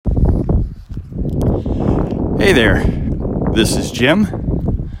Hey there, this is Jim,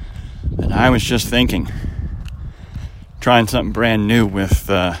 and I was just thinking, trying something brand new with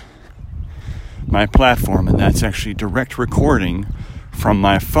my platform, and that's actually direct recording from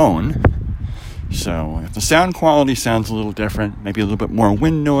my phone. So if the sound quality sounds a little different, maybe a little bit more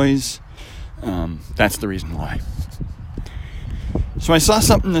wind noise, that's the reason why. So I saw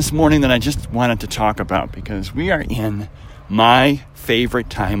something this morning that I just wanted to talk about because we are in my favorite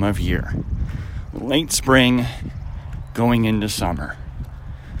time of year. Late spring, going into summer.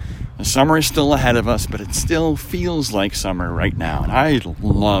 The summer is still ahead of us, but it still feels like summer right now. And I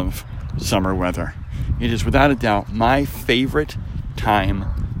love summer weather. It is without a doubt my favorite time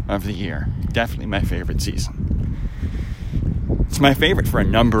of the year. Definitely my favorite season. It's my favorite for a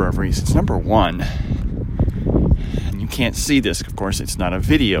number of reasons. Number one, and you can't see this, of course, it's not a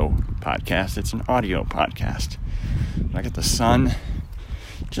video podcast, it's an audio podcast. I got the sun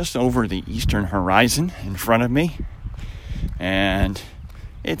just over the eastern horizon in front of me, and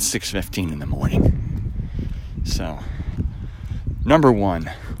it's 6:15 in the morning. So, number one,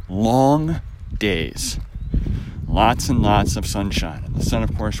 long days. Lots and lots of sunshine. And the sun,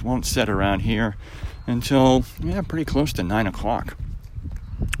 of course, won't set around here until, pretty close to 9 o'clock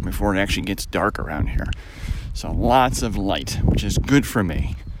before it actually gets dark around here. So lots of light, which is good for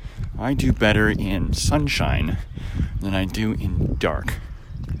me. I do better in sunshine than I do in dark.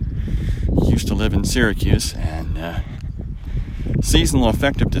 Used to live in Syracuse, and seasonal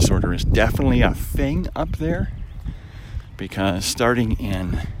affective disorder is definitely a thing up there, because starting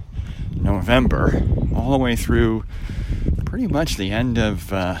in November all the way through pretty much the end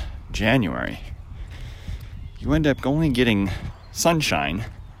of January, you end up only getting sunshine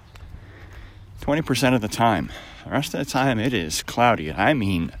 20% of the time. The rest of the time it is cloudy. I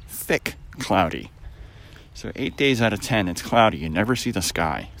mean thick cloudy. So 8 days out of 10 it's cloudy. You never see the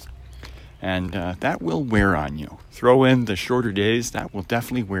sky. And that will wear on you. Throw in the shorter days, that will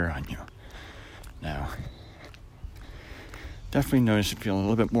definitely wear on you. Now, definitely notice you feel a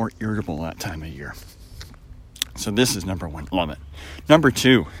little bit more irritable that time of year. So this is number one. Love it. Number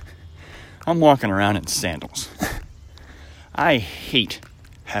two, I'm walking around in sandals. I hate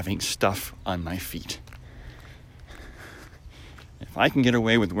having stuff on my feet. If I can get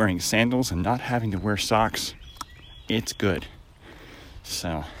away with wearing sandals and not having to wear socks, it's good.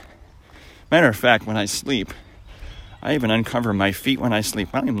 So, matter of fact, when I sleep, I even uncover my feet when I sleep.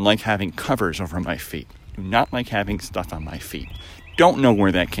 I don't even like having covers over my feet. Do not like having stuff on my feet. Don't know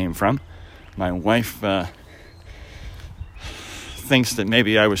where that came from. My wife thinks that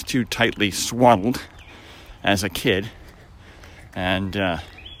maybe I was too tightly swaddled as a kid. And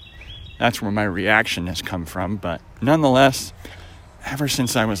that's where my reaction has come from. But nonetheless, ever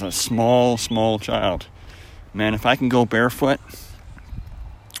since I was a small child, man, if I can go barefoot,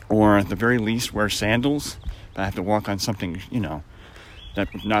 or at the very least wear sandals, if I have to walk on something,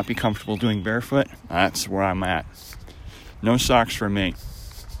 that would not be comfortable doing barefoot, that's where I'm at. No socks for me.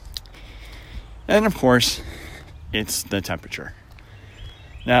 And of course, it's the temperature.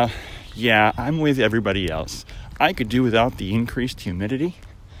 Now, I'm with everybody else. I could do without the increased humidity,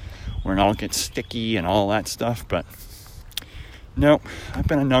 where it all gets sticky and all that stuff, but nope, I've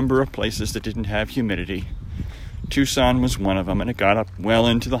been a number of places that didn't have humidity. Tucson was one of them, and it got up well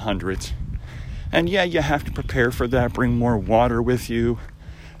into the hundreds. And you have to prepare for that. Bring more water with you.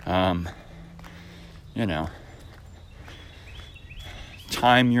 Time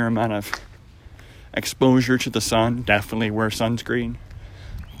your amount of exposure to the sun. Definitely wear sunscreen.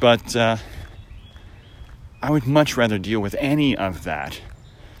 But I would much rather deal with any of that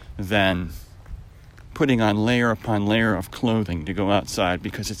than putting on layer upon layer of clothing to go outside,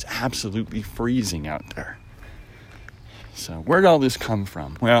 because it's absolutely freezing out there. So where'd all this come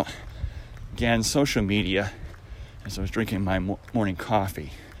from? Well, again, social media, as I was drinking my morning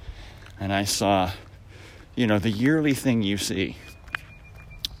coffee, and I saw, the yearly thing you see.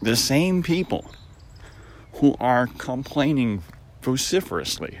 The same people who are complaining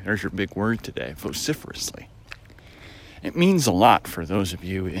vociferously, there's your big word today, vociferously. It means a lot for those of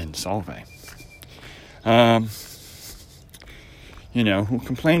you in Solvay. Who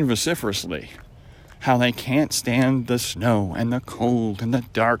complain vociferously how they can't stand the snow and the cold and the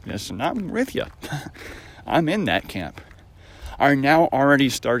darkness, and I'm with you. I'm in that camp. Are now already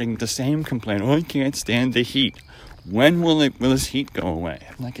starting the same complaint. I can't stand the heat. When will this heat go away?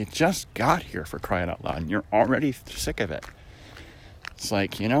 I'm like, it just got here, for crying out loud, and you're already sick of it. It's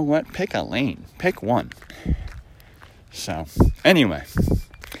like, you know what? Pick a lane. Pick one. So, anyway,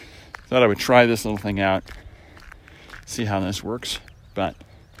 thought I would try this little thing out, see how this works, but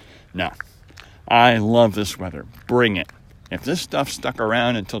no. I love this weather. Bring it. If this stuff stuck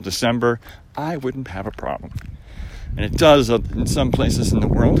around until December, I wouldn't have a problem. And it does in some places in the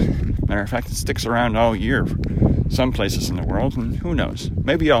world. Matter of fact, it sticks around all year some places in the world, and who knows?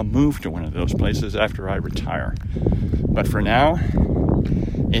 Maybe I'll move to one of those places after I retire. But for now,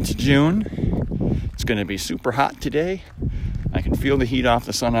 it's June. It's going to be super hot today. I can feel the heat off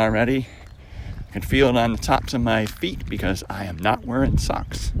the sun already. I can feel it on the tops of my feet because I am not wearing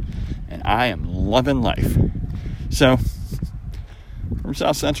socks. And I am loving life. So, from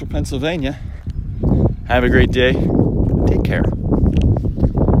South Central Pennsylvania, have a great day.